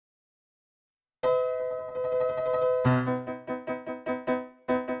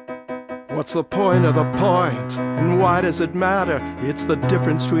What's the point of the point? And why does it matter? It's the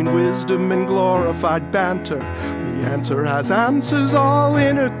difference between wisdom and glorified banter. The answer has answers all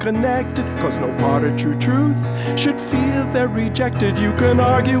interconnected, 'cause no part of true truth should feel they're rejected. You can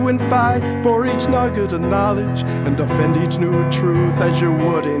argue and fight for each nugget of knowledge and defend each new truth as you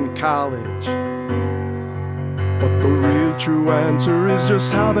would in college. But the real true answer is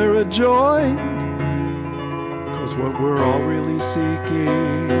just how they're adjoined, 'cause what we're all really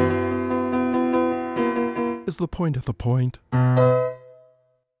seeking is the point of the point.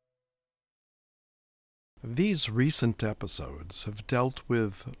 These recent episodes have dealt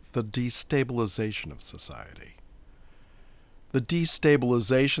with the destabilization of society. The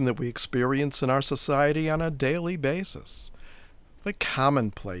destabilization that we experience in our society on a daily basis. The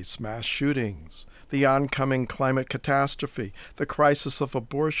commonplace mass shootings, the oncoming climate catastrophe, the crisis of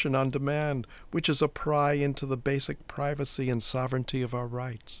abortion on demand, which is a pry into the basic privacy and sovereignty of our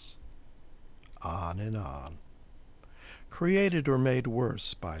rights. On and on. Created or made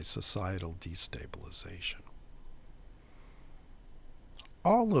worse by societal destabilization.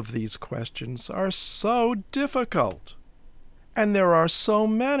 All of these questions are so difficult, and there are so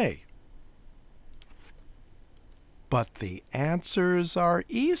many. But the answers are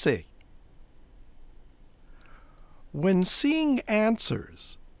easy. When seeing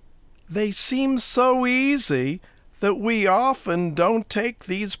answers, they seem so easy that we often don't take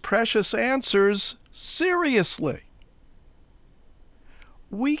these precious answers seriously.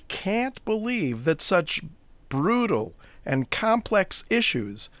 We can't believe that such brutal and complex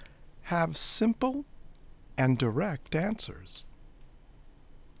issues have simple and direct answers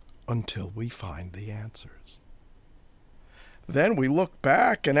until we find the answers. Then we look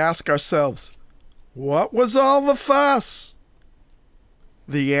back and ask ourselves, what was all the fuss?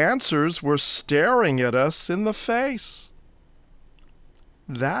 The answers were staring at us in the face.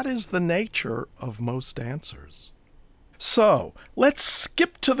 That is the nature of most answers. So, let's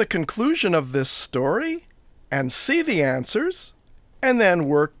skip to the conclusion of this story and see the answers, and then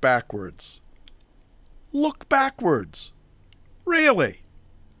work backwards. Look backwards. Really.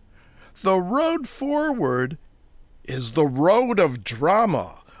 The road forward is the road of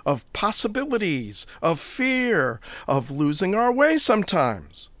drama, of possibilities, of fear, of losing our way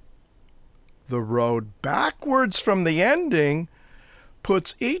sometimes. The road backwards from the ending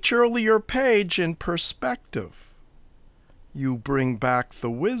puts each earlier page in perspective. You bring back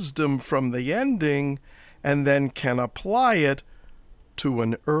the wisdom from the ending and then can apply it to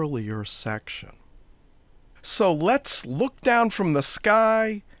an earlier section. So let's look down from the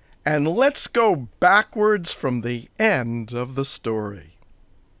sky and let's go backwards from the end of the story.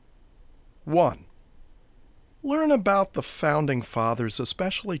 1. Learn about the founding fathers,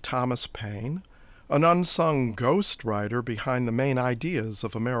 especially Thomas Paine, an unsung ghostwriter behind the main ideas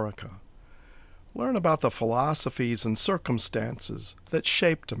of America. Learn about the philosophies and circumstances that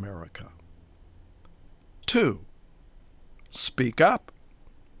shaped America. 2. Speak up.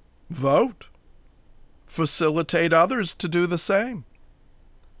 Vote. Facilitate others to do the same.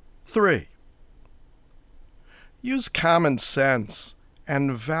 3. Use common sense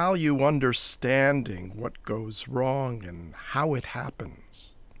and value understanding what goes wrong and how it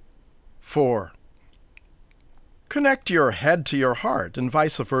happens. 4. Connect your head to your heart and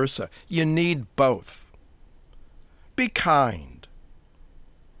vice versa. You need both. Be kind.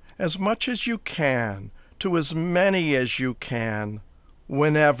 As much as you can, to as many as you can,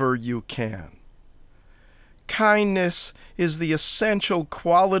 whenever you can. Kindness is the essential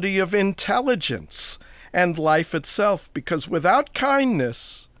quality of intelligence and life itself, because without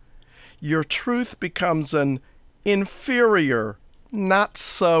kindness, your truth becomes an inferior, not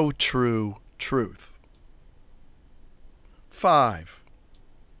so true truth. 5.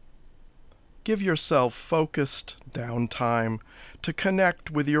 Give yourself focused downtime to connect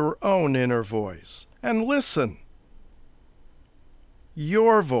with your own inner voice and listen.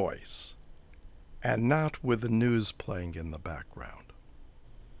 Your voice, and not with the news playing in the background.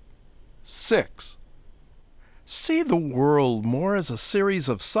 6. See the world more as a series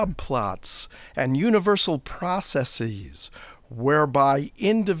of subplots and universal processes whereby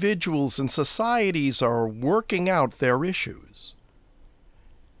individuals and societies are working out their issues.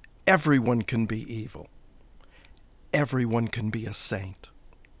 Everyone can be evil. Everyone can be a saint.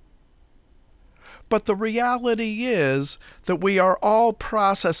 But the reality is that we are all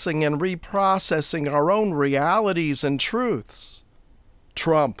processing and reprocessing our own realities and truths.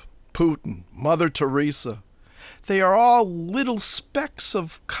 Trump, Putin, Mother Teresa, they are all little specks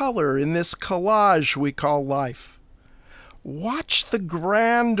of color in this collage we call life. Watch the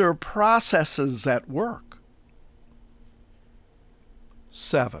grander processes at work.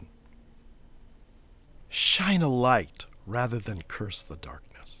 7. Shine a light rather than curse the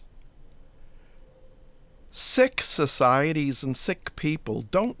darkness. Sick societies and sick people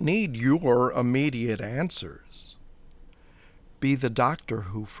don't need your immediate answers. Be the doctor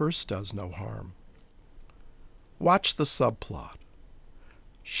who first does no harm. Watch the subplot.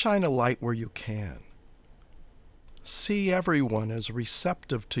 Shine a light where you can. See everyone as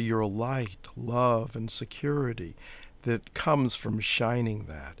receptive to your light, love, and security that comes from shining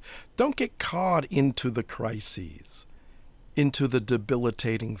that. Don't get caught into the crises, into the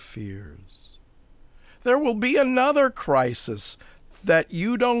debilitating fears. There will be another crisis that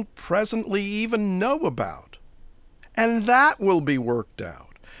you don't presently even know about. And that will be worked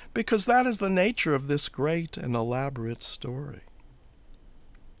out, because that is the nature of this great and elaborate story.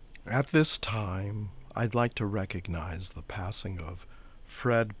 At this time, I'd like to recognize the passing of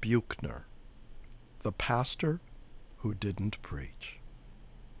Fred Buechner, the pastor who didn't preach.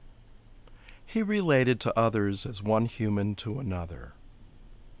 He related to others as one human to another,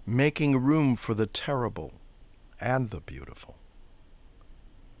 making room for the terrible and the beautiful.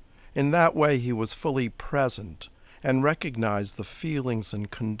 In that way, he was fully present and recognized the feelings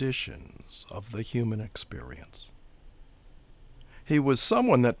and conditions of the human experience. He was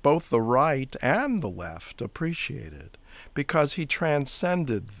someone that both the right and the left appreciated, because he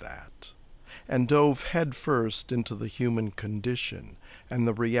transcended that and dove headfirst into the human condition and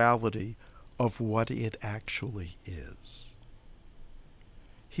the reality of what it actually is.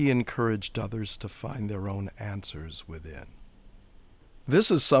 He encouraged others to find their own answers within. This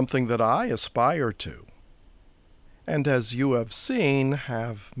is something that I aspire to, and as you have seen,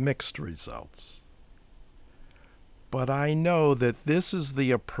 have mixed results. But I know that this is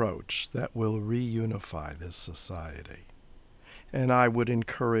the approach that will reunify this society, and I would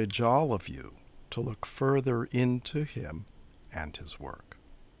encourage all of you to look further into him and his work.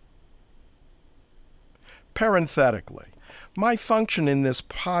 Parenthetically, my function in this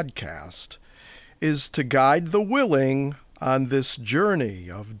podcast is to guide the willing on this journey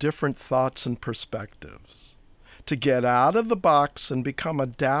of different thoughts and perspectives, to get out of the box and become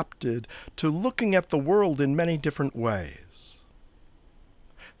adapted to looking at the world in many different ways.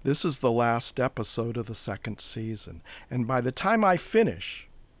 This is the last episode of the second season, and by the time I finish,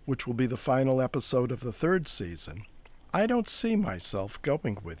 which will be the final episode of the third season, I don't see myself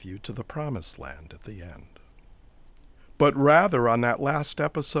going with you to the promised land at the end. But rather, on that last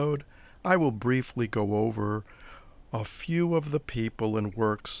episode, I will briefly go over a few of the people and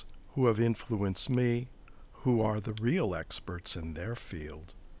works who have influenced me, who are the real experts in their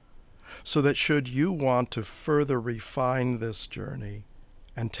field, so that should you want to further refine this journey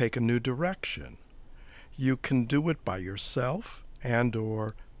and take a new direction, you can do it by yourself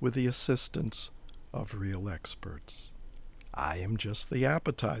and/or with the assistance of real experts. I am just the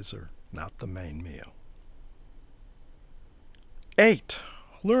appetizer, not the main meal. 8.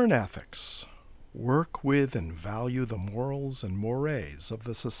 Learn ethics. Work with and value the morals and mores of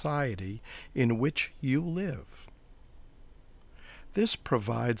the society in which you live. This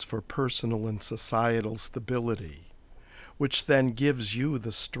provides for personal and societal stability, which then gives you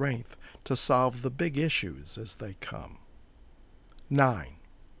the strength to solve the big issues as they come. 9.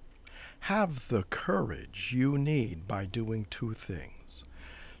 Have the courage you need by doing 2 things.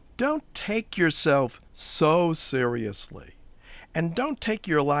 Don't take yourself so seriously, and don't take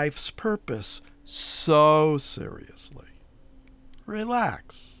your life's purpose so seriously.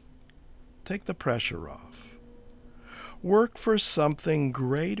 Relax. Take the pressure off. Work for something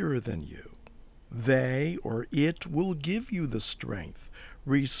greater than you. They or it will give you the strength,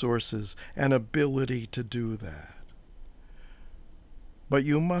 resources, and ability to do that. But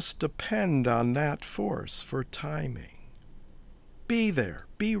you must depend on that force for timing. Be there,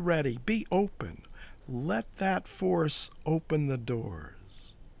 be ready, be open. Let that force open the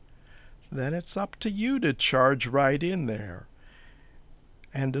doors. Then it's up to you to charge right in there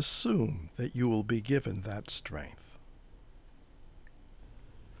and assume that you will be given that strength.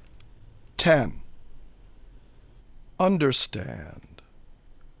 10. Understand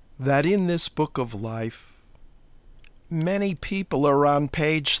that in this book of life, many people are on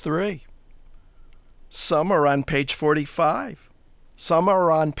page 3. Some are on page 45. Some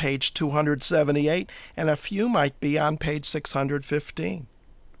are on page 278, and a few might be on page 615.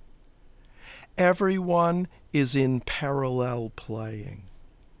 Everyone is in parallel playing.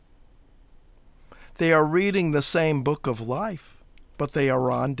 They are reading the same book of life, but they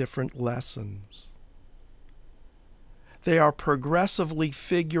are on different lessons. They are progressively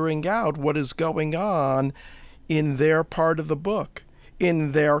figuring out what is going on in their part of the book,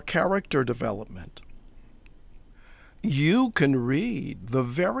 in their character development. You can read the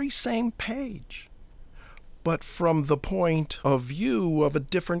very same page, but from the point of view of a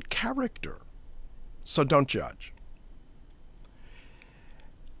different character. So don't judge.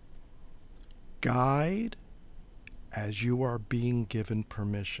 Guide as you are being given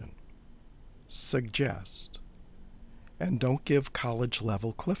permission. Suggest. And don't give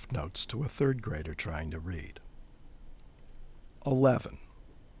college-level cliff notes to a third grader trying to read. 11.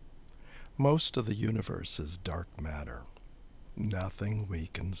 Most of the universe is dark matter. Nothing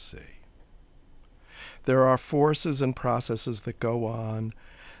we can see. There are forces and processes that go on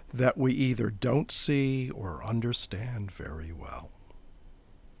that we either don't see or understand very well.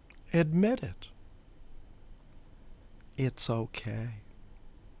 Admit it. It's okay.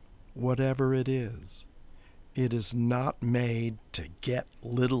 Whatever it is not made to get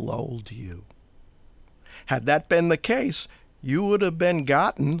little old you. Had that been the case, you would have been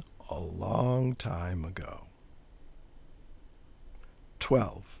gotten a long time ago.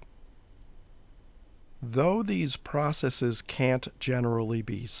 12. Though these processes can't generally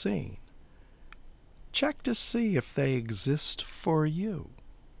be seen, check to see if they exist for you.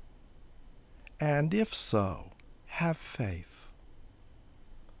 And if so, have faith.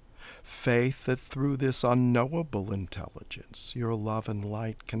 Faith that through this unknowable intelligence, your love and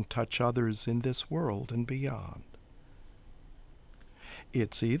light can touch others in this world and beyond.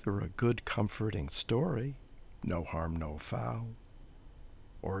 It's either a good, comforting story, no harm, no foul,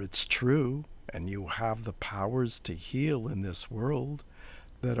 or it's true, and you have the powers to heal in this world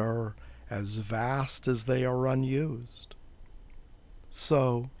that are as vast as they are unused.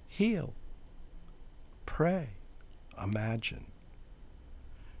 So heal, pray, imagine.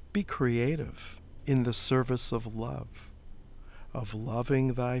 Be creative in the service of love, of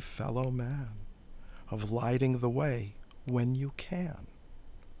loving thy fellow man, of lighting the way when you can.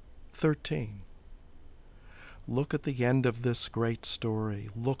 13. Look at the end of this great story.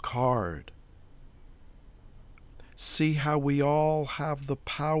 Look hard. See how we all have the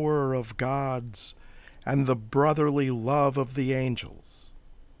power of God's and the brotherly love of the angels.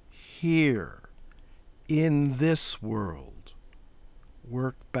 Here, in this world,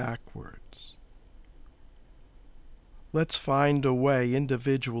 work backwards. Let's find a way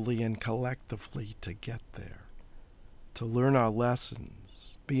individually and collectively to get there, to learn our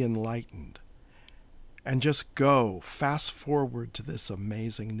lessons, be enlightened, and just go fast forward to this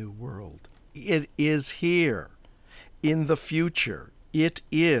amazing new world. It is here. In the future, it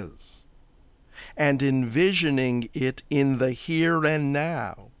is. And envisioning it in the here and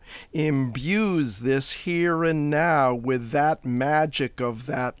now imbues this here and now with that magic of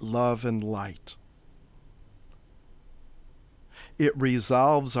that love and light. It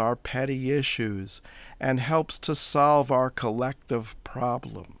resolves our petty issues and helps to solve our collective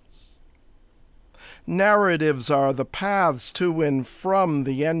problems. Narratives are the paths to and from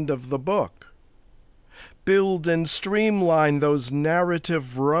the end of the book. Build and streamline those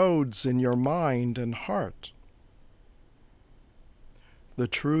narrative roads in your mind and heart. The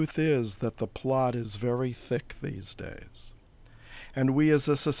truth is that the plot is very thick these days, and we as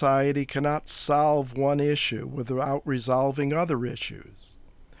a society cannot solve one issue without resolving other issues.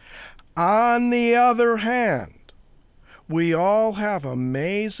 On the other hand, we all have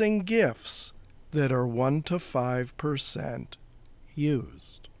amazing gifts that are 1 to 5%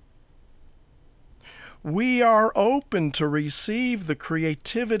 used. We are open to receive the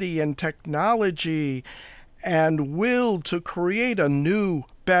creativity and technology and will to create a new,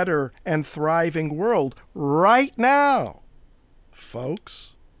 better, and thriving world right now,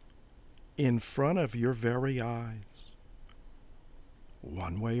 folks, in front of your very eyes.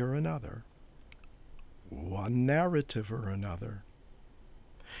 One way or another, one narrative or another,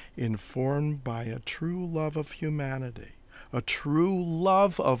 informed by a true love of humanity, a true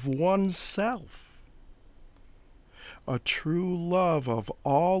love of oneself, a true love of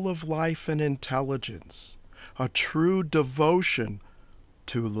all of life and intelligence, a true devotion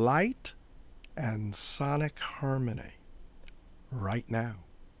to light and sonic harmony. Right now,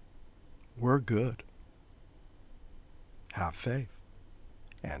 we're good. Have faith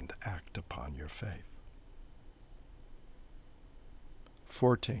and act upon your faith.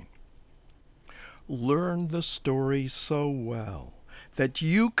 14. Learn the story so well that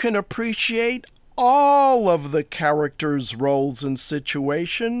you can appreciate all of the characters' roles and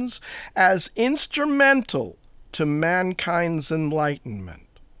situations as instrumental to mankind's enlightenment.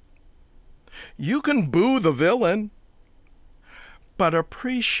 You can boo the villain, but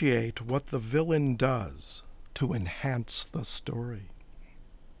appreciate what the villain does to enhance the story.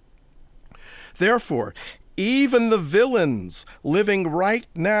 Therefore, even the villains living right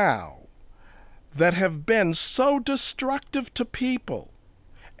now that have been so destructive to people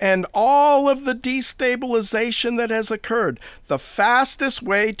and all of the destabilization that has occurred. The fastest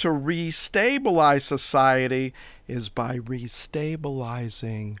way to restabilize society is by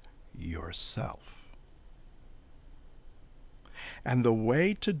restabilizing yourself. And the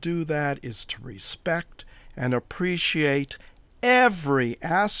way to do that is to respect and appreciate every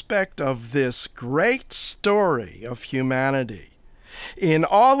aspect of this great story of humanity, in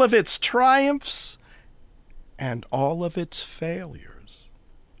all of its triumphs and all of its failures.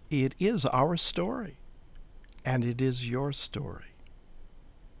 It is our story, and it is your story.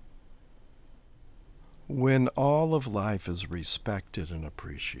 When all of life is respected and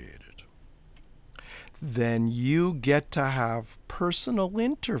appreciated, then you get to have personal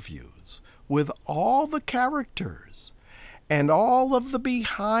interviews with all the characters and all of the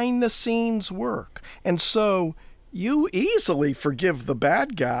behind-the-scenes work. And so you easily forgive the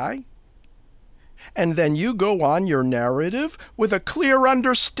bad guy. And then you go on your narrative with a clear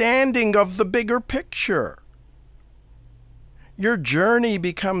understanding of the bigger picture. Your journey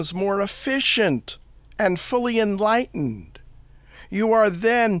becomes more efficient and fully enlightened. You are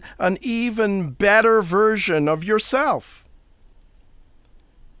then an even better version of yourself.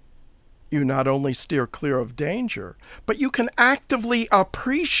 You not only steer clear of danger, but you can actively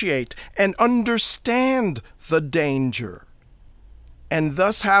appreciate and understand the danger, and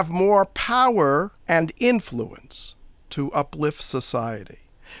thus have more power and influence to uplift society.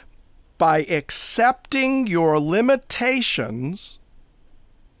 By accepting your limitations,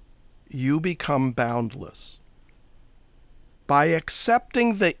 you become boundless. By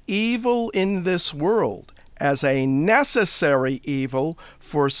accepting the evil in this world as a necessary evil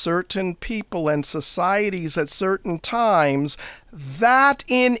for certain people and societies at certain times, that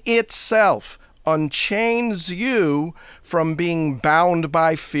in itself unchains you from being bound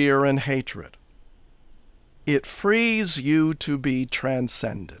by fear and hatred. It frees you to be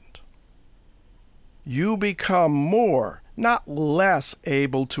transcendent. You become more, not less,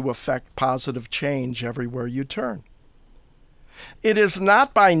 able to affect positive change everywhere you turn. It is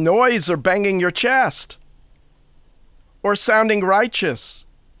not by noise or banging your chest, or sounding righteous,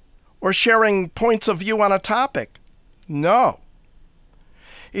 or sharing points of view on a topic. No.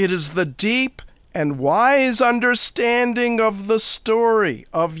 It is the deep and wise understanding of the story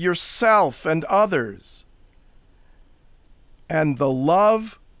of yourself and others, and the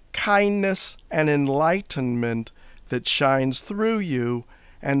love, kindness, and enlightenment that shines through you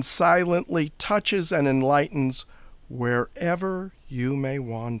and silently touches and enlightens wherever you may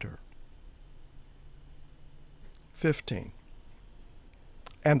wander. 15.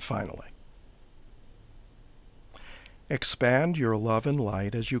 And finally, expand your love and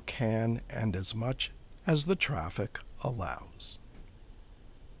light as you can and as much as the traffic allows.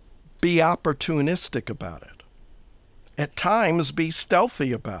 Be opportunistic about it. At times, be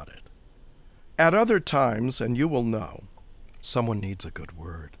stealthy about it. At other times, and you will know, someone needs a good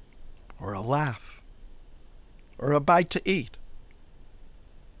word, or a laugh, or a bite to eat,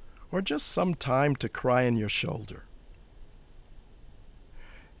 or just some time to cry on your shoulder.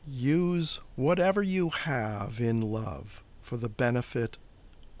 Use whatever you have in love for the benefit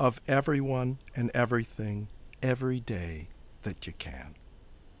of everyone and everything every day that you can.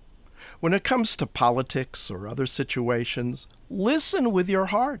 When it comes to politics or other situations, listen with your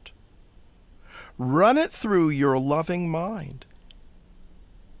heart. Run it through your loving mind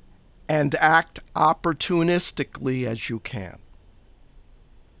and act opportunistically as you can.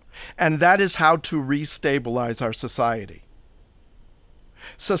 And that is how to restabilize our society.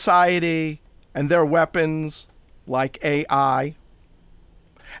 Society and their weapons like AI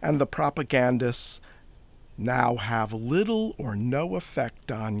and the propagandists now have little or no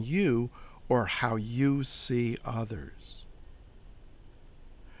effect on you or how you see others.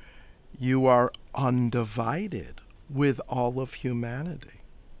 You are undivided with all of humanity.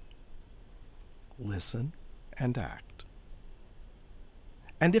 Listen and act.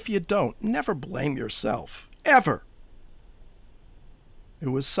 And if you don't, never blame yourself, ever. It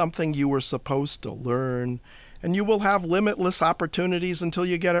was something you were supposed to learn, and you will have limitless opportunities until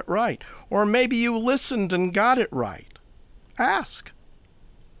you get it right. Or maybe you listened and got it right. Ask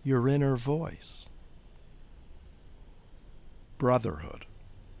your inner voice. Brotherhood.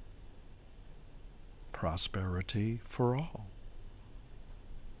 Prosperity for all.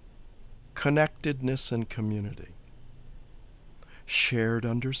 Connectedness and community. Shared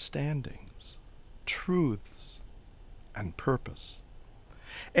understandings, truths, and purpose.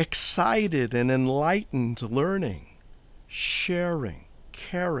 Excited and enlightened learning, sharing,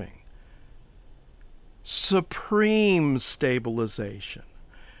 caring, supreme stabilization,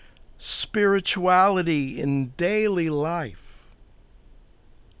 spirituality in daily life,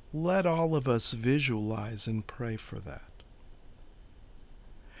 Let all of us visualize and pray for that.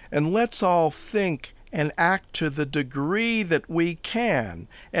 And let's all think and act to the degree that we can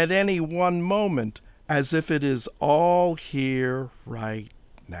at any one moment as if it is all here right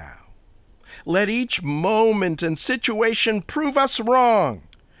now. Let each moment and situation prove us wrong.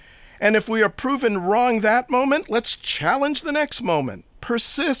 And if we are proven wrong that moment, let's challenge the next moment.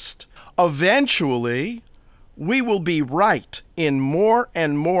 Persist. Eventually, we will be right in more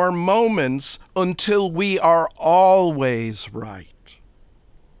and more moments until we are always right.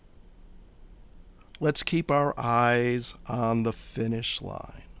 Let's keep our eyes on the finish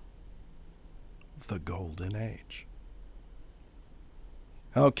line, the golden age.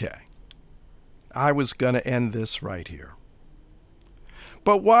 Okay, I was going to end this right here.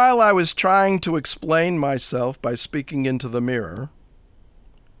 But while I was trying to explain myself by speaking into the mirror,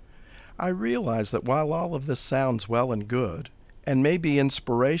 I realized that while all of this sounds well and good, and may be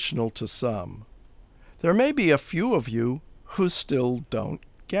inspirational to some, there may be a few of you who still don't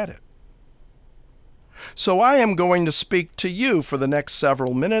get it. So I am going to speak to you for the next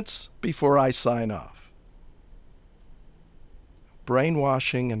several minutes before I sign off.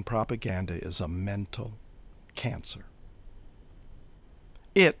 Brainwashing and propaganda is a mental cancer.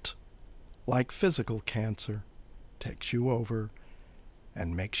 It, like physical cancer, takes you over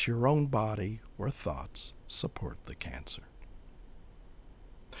and makes your own body or thoughts support the cancer.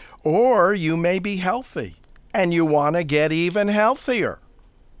 Or you may be healthy and you want to get even healthier.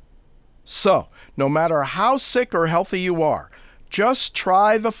 So, no matter how sick or healthy you are, just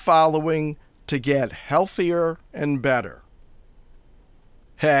try the following to get healthier and better.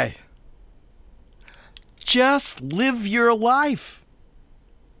 Hey, just live your life.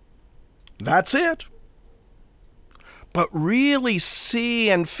 That's it. But really see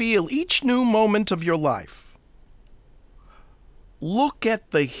and feel each new moment of your life. Look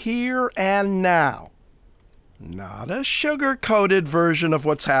at the here and now. Not a sugar-coated version of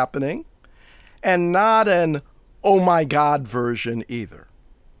what's happening, and not an oh my God version either.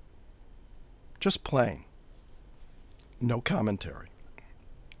 Just plain. No commentary.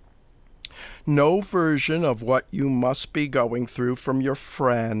 No version of what you must be going through from your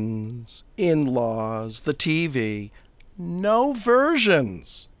friends, in-laws, the TV. No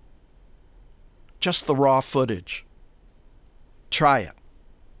versions. Just the raw footage. Try it.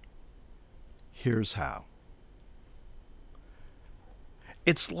 Here's how.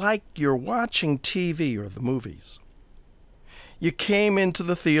 It's like you're watching TV or the movies. You came into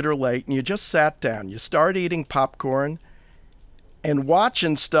the theater late and you just sat down. You start eating popcorn and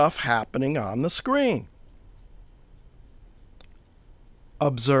watching stuff happening on the screen.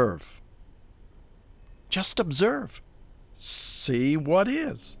 Observe. Just observe. See what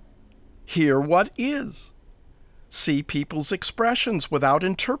is. Hear what is. See people's expressions without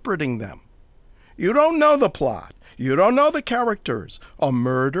interpreting them. You don't know the plot. You don't know the characters. A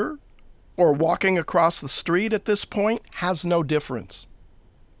murder or walking across the street at this point has no difference.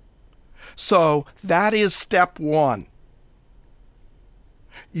 So that is step one.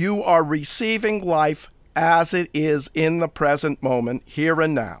 You are receiving life as it is in the present moment, here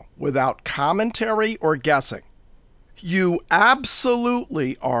and now, without commentary or guessing. You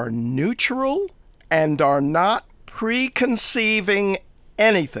absolutely are neutral and are not preconceiving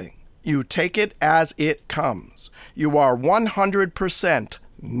anything. You take it as it comes. You are 100%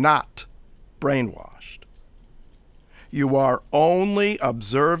 not brainwashed. You are only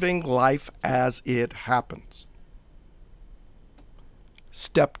observing life as it happens.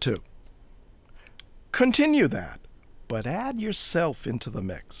 Step 2. Continue that, but add yourself into the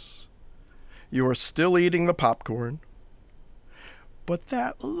mix. You are still eating the popcorn, but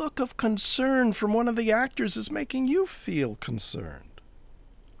that look of concern from one of the actors is making you feel concerned.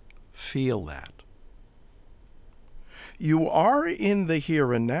 Feel that. You are in the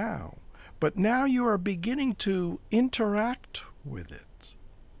here and now, but now you are beginning to interact with it.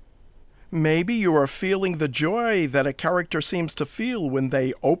 Maybe you are feeling the joy that a character seems to feel when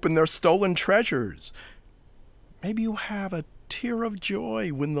they open their stolen treasures. Maybe you have a tear of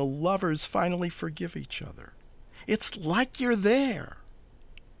joy when the lovers finally forgive each other. It's like you're there.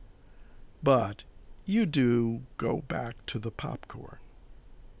 But you do go back to the popcorn.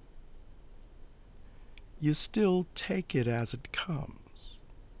 You still take it as it comes,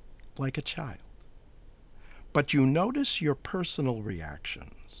 like a child. But you notice your personal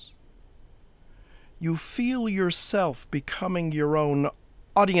reactions. You feel yourself becoming your own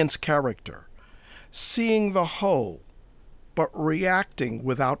audience character, seeing the whole, but reacting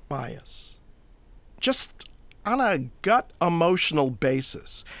without bias. Just on a gut emotional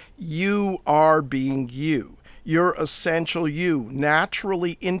basis, you are being you. your essential you,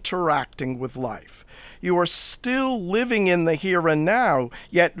 naturally interacting with life. You are still living in the here and now,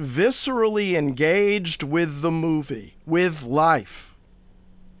 yet viscerally engaged with the movie, with life.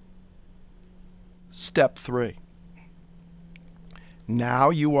 Step 3. Now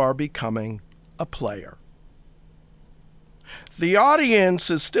you are becoming a player. The audience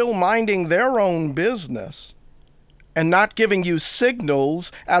is still minding their own business and not giving you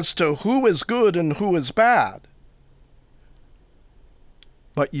signals as to who is good and who is bad.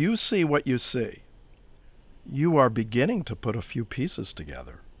 But you see what you see. You are beginning to put a few pieces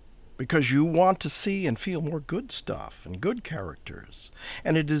together because you want to see and feel more good stuff and good characters.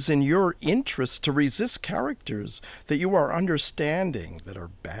 And it is in your interest to resist characters that you are understanding that are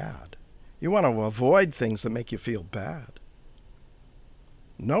bad. You want to avoid things that make you feel bad.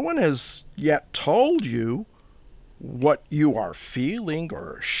 No one has yet told you what you are feeling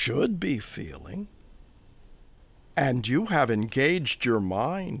or should be feeling. And you have engaged your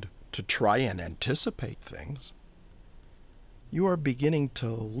mind to try and anticipate things. You are beginning to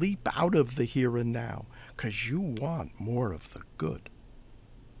leap out of the here and now because you want more of the good.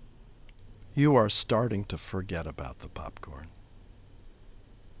 You are starting to forget about the popcorn.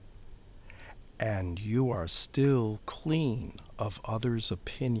 And you are still clean of others'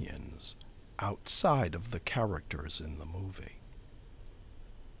 opinions outside of the characters in the movie.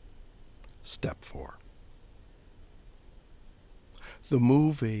 Step 4. The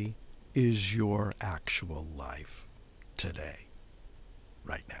movie is your actual life today,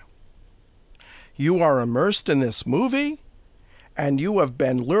 right now. You are immersed in this movie, and you have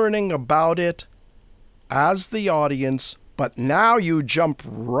been learning about it as the audience, but now you jump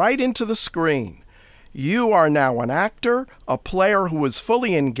right into the screen. You are now an actor, a player who is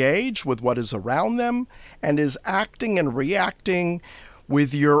fully engaged with what is around them and is acting and reacting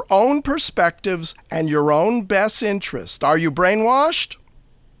with your own perspectives and your own best interest. Are you brainwashed?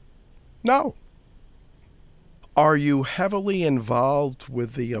 No. Are you heavily involved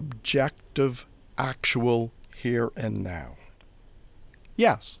with the objective, actual here and now?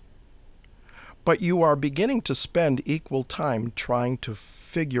 Yes. But you are beginning to spend equal time trying to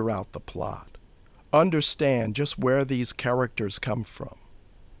figure out the plot, understand just where these characters come from.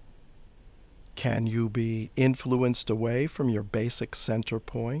 Can you be influenced away from your basic center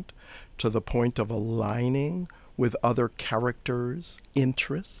point to the point of aligning with other characters'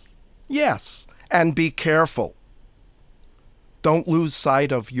 interests? Yes, and be careful. Don't lose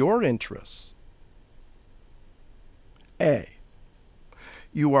sight of your interests. A.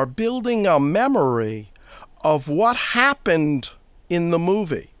 You are building a memory of what happened in the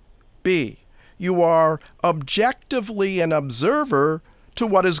movie. B. You are objectively an observer to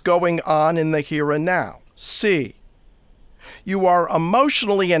what is going on in the here and now. C. You are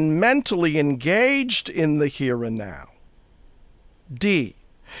emotionally and mentally engaged in the here and now. D.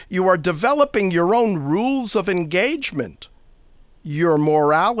 You are developing your own rules of engagement, your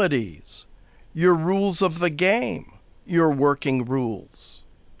moralities, your rules of the game, your working rules.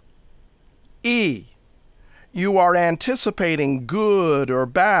 E. You are anticipating good or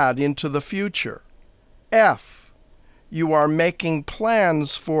bad into the future. F. You are making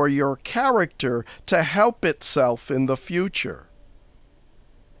plans for your character to help itself in the future.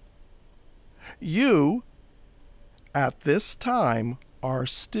 You, at this time, are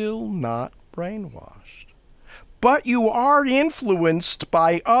still not brainwashed. But you are influenced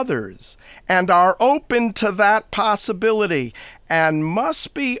by others and are open to that possibility and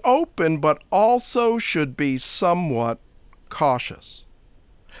must be open but also should be somewhat cautious.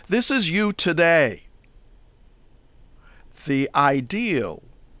 This is you today. The ideal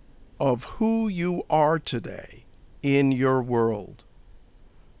of who you are today in your world.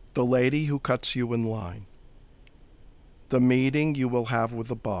 The lady who cuts you in line. The meeting you will have with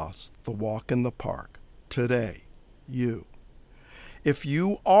the boss. The walk in the park. Today, you. If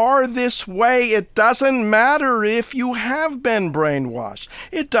you are this way, it doesn't matter if you have been brainwashed.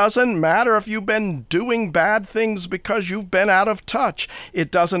 It doesn't matter if you've been doing bad things because you've been out of touch. It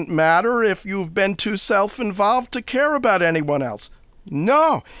doesn't matter if you've been too self-involved to care about anyone else.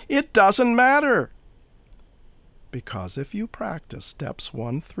 No, it doesn't matter. Because if you practice steps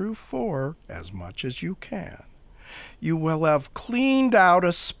 1 through 4 as much as you can, you will have cleaned out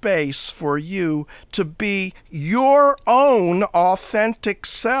a space for you to be your own authentic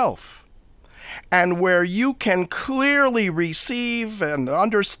self, and where you can clearly receive and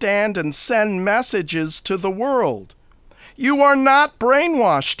understand and send messages to the world. You are not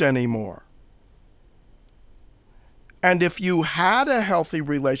brainwashed anymore. And if you had a healthy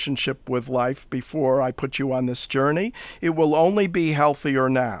relationship with life before I put you on this journey, it will only be healthier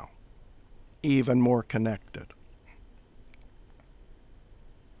now. even more connected.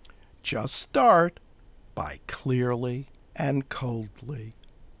 Just start by clearly and coldly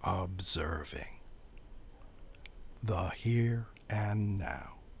observing the here and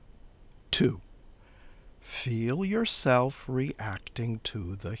now. 2. Feel yourself reacting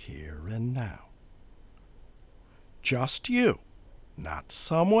to the here and now. Just you, not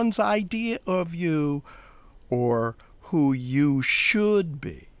someone's idea of you or who you should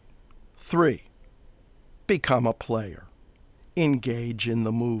be. 3. Become a player. Engage in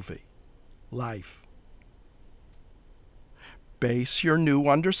the movie, life. Base your new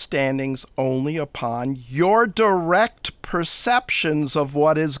understandings only upon your direct perceptions of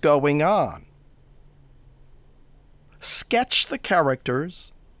what is going on. Sketch the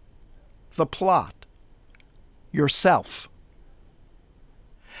characters, the plot, yourself.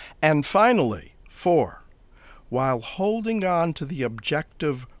 And finally, 4, while holding on to the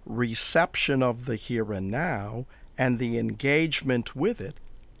objective reception of the here and now and the engagement with it,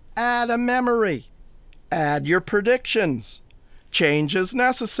 add a memory, add your predictions, change as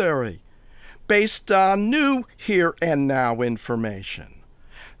necessary, based on new here and now information.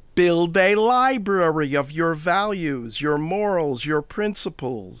 Build a library of your values, your morals, your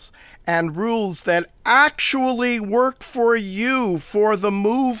principles, and rules that actually work for you, for the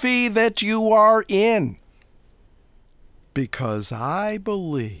movie that you are in. Because I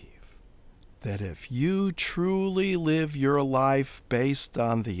believe that if you truly live your life based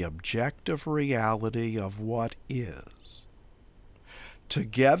on the objective reality of what is,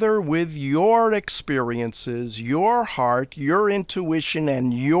 together with your experiences, your heart, your intuition,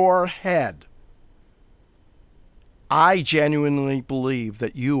 and your head, I genuinely believe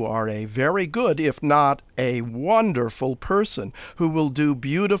that you are a very good, if not a wonderful person who will do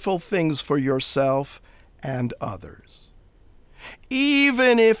beautiful things for yourself and others.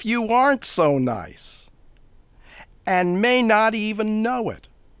 Even if you aren't so nice and may not even know it,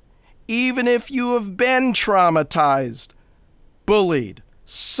 even if you have been traumatized, bullied,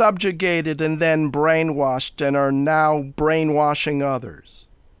 subjugated, and then brainwashed and are now brainwashing others.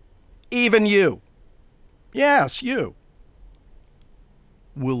 Even you, yes, you,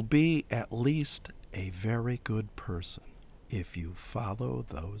 will be at least a very good person if you follow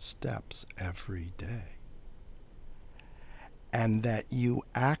those steps every day. And that you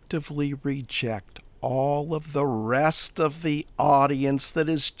actively reject all of the rest of the audience that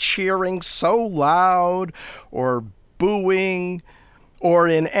is cheering so loud or booing or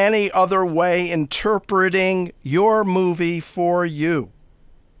in any other way interpreting your movie for you.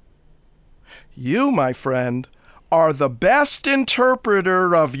 You, my friend, are the best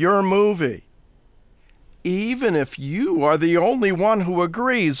interpreter of your movie, even if you are the only one who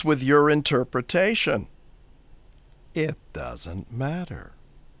agrees with your interpretation. It doesn't matter,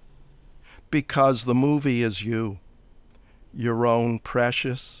 because the movie is you, your own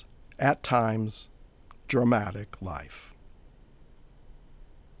precious, at times, dramatic life.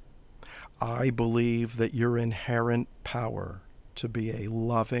 I believe that your inherent power to be a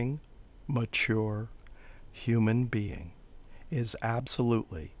loving, mature human being is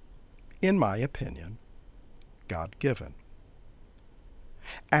absolutely, in my opinion, God-given.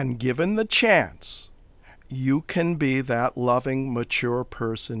 And given the chance, you can be that loving, mature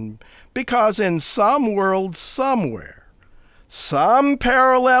person because in some world somewhere, some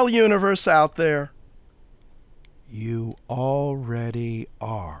parallel universe out there, you already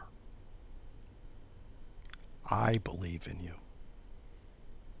are. I believe in you.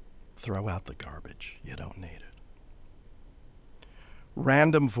 Throw out the garbage. You don't need it.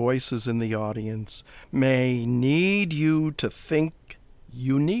 Random voices in the audience may need you to think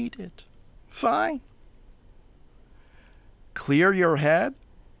you need it. Fine. Clear your head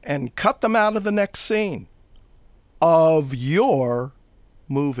and cut them out of the next scene of your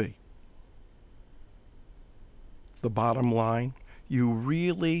movie. The bottom line, you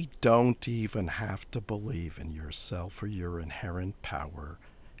really don't even have to believe in yourself or your inherent power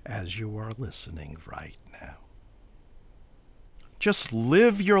as you are listening right now. Just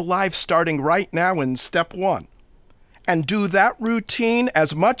live your life starting right now in step 1, and do that routine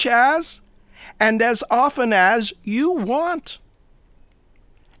as much as and as often as you want.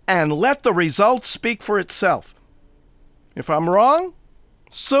 And let the results speak for itself. If I'm wrong,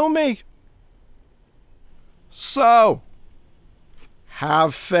 sue me. So,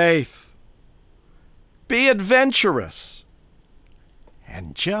 have faith. Be adventurous.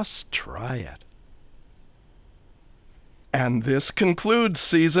 And just try it. And this concludes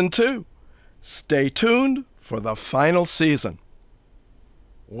Season 2. Stay tuned for the final season.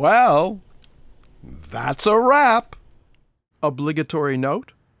 Well, that's a wrap. Obligatory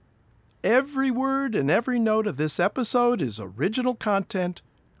note, every word and every note of this episode is original content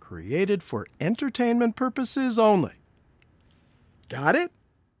created for entertainment purposes only. Got it?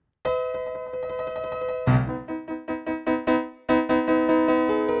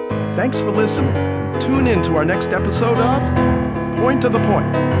 Thanks for listening, and tune in to our next episode of From Point to the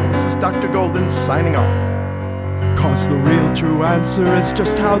Point. This is Dr. Golden signing off. 'Cause the real true answer is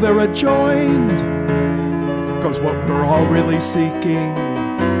just how they're adjoined. 'Cause what we're all really seeking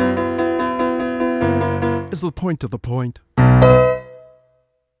is the point to the point.